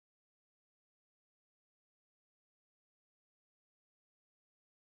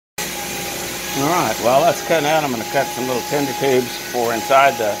Alright, well that's cutting out. I'm going to cut some little tinder tubes for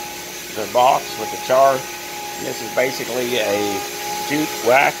inside the box with the char. And this is basically a jute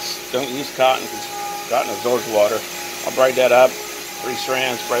wax. Don't use cotton because cotton absorbs water. I'll braid that up, 3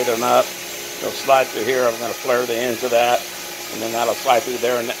 strands, braid them up. They'll slide through here. I'm going to flare the ends of that, and then that'll slide through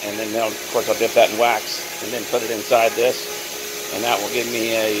there, and then of course I'll dip that in wax and then put it inside this, and that will give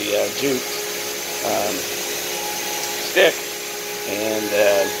me a jute stick and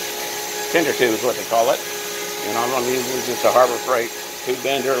tinder tube is what they call it. And I'm going to use just a Harbor Freight tube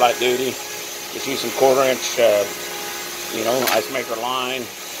bender, light duty. Just use some 1/4-inch, ice maker line,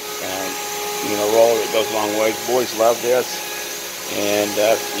 and roller. It goes a long way. Boys love this, and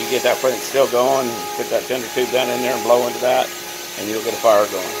you get that thing still going. Put that tinder tube down in there and blow into that, and you'll get a fire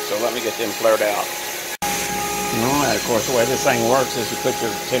going. So let me get them flared out. Alright, of course, the way this thing works is you put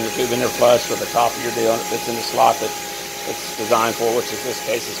your tinder tube in there flush with the top of your deal that's in the slot that it's designed for, which in this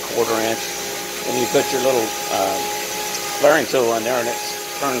case is 1/4-inch. And you put your little flaring tool in there, and it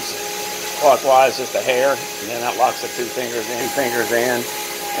turns clockwise just a hair, and then that locks the 2 fingers in,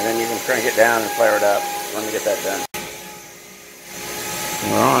 and then you can crank it down and flare it up. Let me get that done.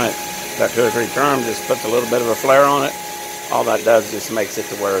 Alright, got 2 or 3 terms, just puts a little bit of a flare on it. All that does just makes it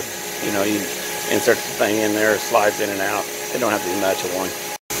to where, you insert the thing in there, it slides in and out. They don't have to do much of one.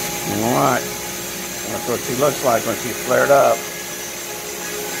 Alright, that's what she looks like when she's flared up.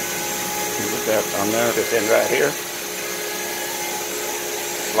 You put that on there, this end right here.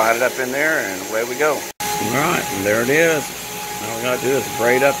 Slide it up in there, and away we go. Alright, and there it is. All we gotta do is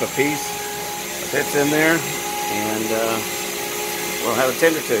braid up a piece that fits in there, and we'll have a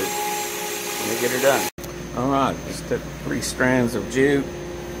tinder tube when we get her done. Alright, just took 3 strands of jute,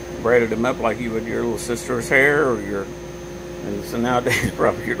 braided them up like you would your little sister's hair, or and so nowadays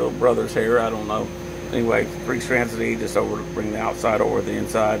probably your little brother's hair, I don't know. Anyway, 3 strands of each, just bring the outside over the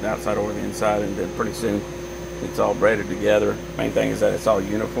inside, the outside over the inside, and then pretty soon it's all braided together. Main thing is that it's all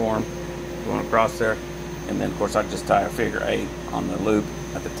uniform going across there. And then of course I just tie a figure 8 on the loop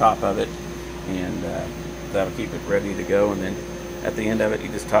at the top of it, and that'll keep it ready to go. And then at the end of it you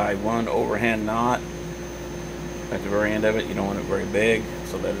just tie 1 overhand knot at the very end of it. You don't want it very big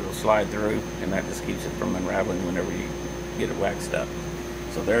so that it'll slide through, and that just keeps it from unraveling whenever you get it waxed up.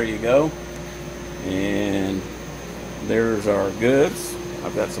 So there you go, and there's our goods.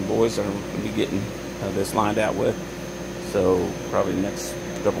 I've got some boys that are going to be getting this lined out with, so probably the next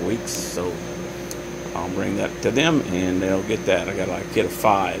couple weeks. So I'll bring that to them and they'll get that. I got like a kid of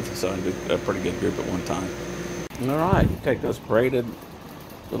 5, so I do a pretty good group at one time. Alright, you take those braided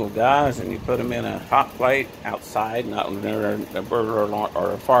little guys and you put them in a hot plate outside, not near a burglar alarm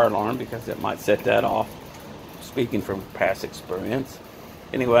or a fire alarm, because it might set that off, speaking from past experience.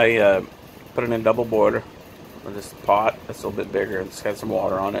 Anyway, put it in double boiler with this pot that's a little bit bigger. It's got some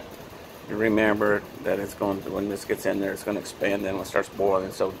water on it. You remember that it's going to, when this gets in there, it's going to expand then when it starts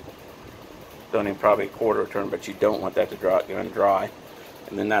boiling. So don't even probably a 1/4 turn, but you don't want that to dry. You're going to dry,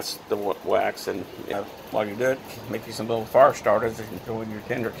 and then that's the wax. And while you do it, make you some little fire starters that you can throw in your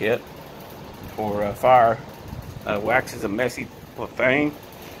tinder kit for fire. Wax is a messy thing.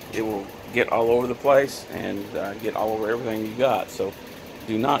 It will get all over the place and get all over everything you got. So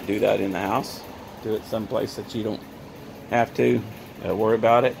do not do that in the house. Do it someplace that you don't have to worry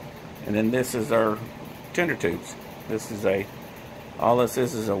about it. And then this is our tinder tubes. All this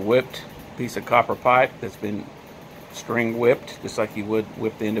is a whipped piece of copper pipe that's been string whipped, just like you would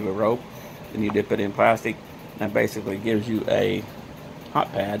whip the end of a rope. Then you dip it in plastic. That basically gives you a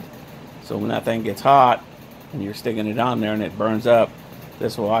hot pad. So when that thing gets hot and you're sticking it on there and it burns up,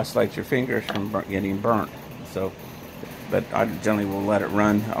 this will isolate your fingers from getting burnt. So, but I generally will let it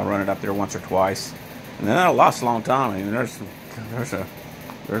run. I'll run it up there once or twice, and then that'll last a long time. I mean, there's a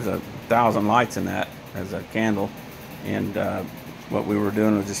 1,000 lights in that as a candle, and what we were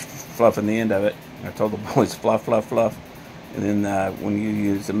doing was just fluffing the end of it. I told the boys fluff, fluff, fluff, and then when you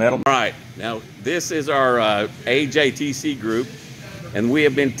use the metal. All right, now this is our AJTC group, and we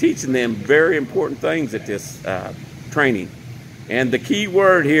have been teaching them very important things at this training. And the key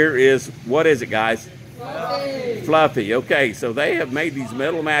word here is, what is it, guys? Fluffy. Fluffy. Okay, so they have made these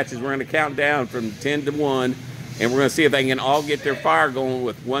metal matches. We're going to count down from 10 to 1, and we're going to see if they can all get their fire going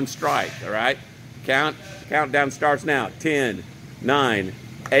with 1 strike. All right? Countdown starts now. 10, 9,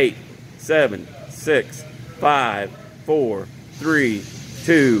 8, 7, 6, 5, 4, 3,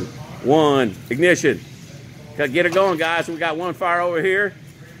 2, 1. Ignition. Get it going, guys. We got 1 fire over here.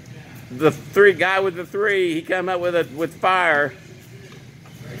 The guy with the 3, he come up with fire.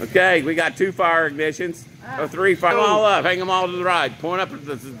 Okay, we got 2 fire ignitions, or 3 fire. Hang them all up, hang them all to the right. Point up at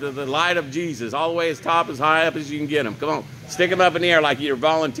the light of Jesus, all the way as top, as high up as you can get them. Come on, stick them up in the air like you're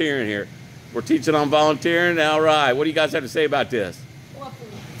volunteering here. We're teaching on volunteering. All right. What do you guys have to say about this?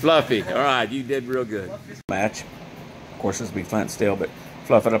 Fluffy. Fluffy. All right. You did real good. Match. Of course, this will be flint steel, but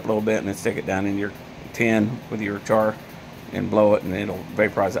fluff it up a little bit and then stick it down in your tin with your char and blow it, and it'll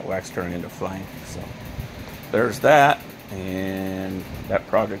vaporize that wax, turn it into flame. So there's that. And that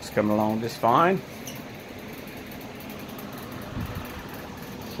project's coming along just fine.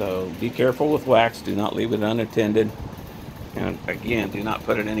 So be careful with wax. Do not leave it unattended. And again, do not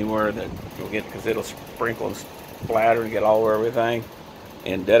put it anywhere that you'll get, because it'll sprinkle and splatter and get all over everything.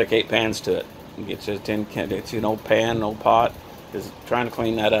 And dedicate pans to it. And get you a tin can, get you an old pan, an old pot, because trying to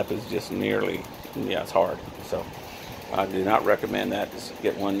clean that up is just nearly, yeah, it's hard. So I do not recommend that. Just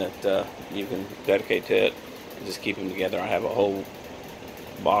get one that you can dedicate to it and just keep them together. I have a whole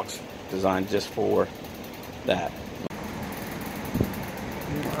box designed just for that.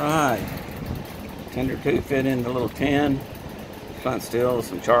 All right, TinderTube fit in the little tin, flint steel,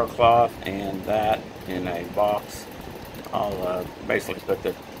 some char cloth, and that in a box. I'll basically put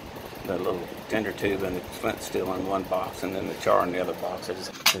the little TinderTube and the flint steel in one box, and then the char in the other box.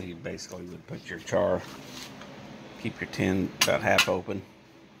 So you basically would put your char, keep your tin about half open,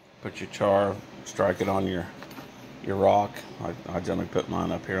 put your char, strike it on your rock. I generally put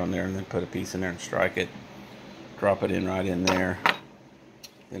mine up here on there, and then put a piece in there and strike it, drop it in right in there.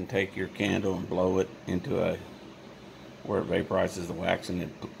 Then take your candle and blow it into where it vaporizes the wax, and it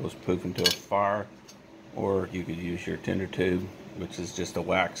goes poof into a fire. Or you could use your TinderTube, which is just a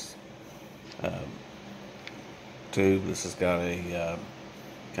wax tube. This has got a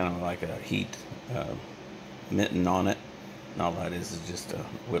kind of like a heat mitten on it, and all that is just a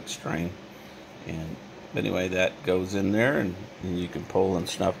whipped string. And anyway, that goes in there, and you can pull and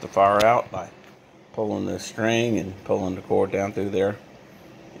snuff the fire out by pulling the string and pulling the cord down through there,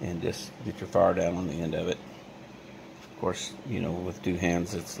 and just get your fire down on the end of it. Of course, you know, with two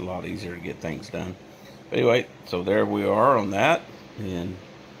hands, it's a lot easier to get things done. But anyway, so there we are on that, and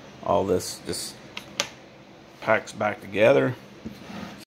all this just packs back together.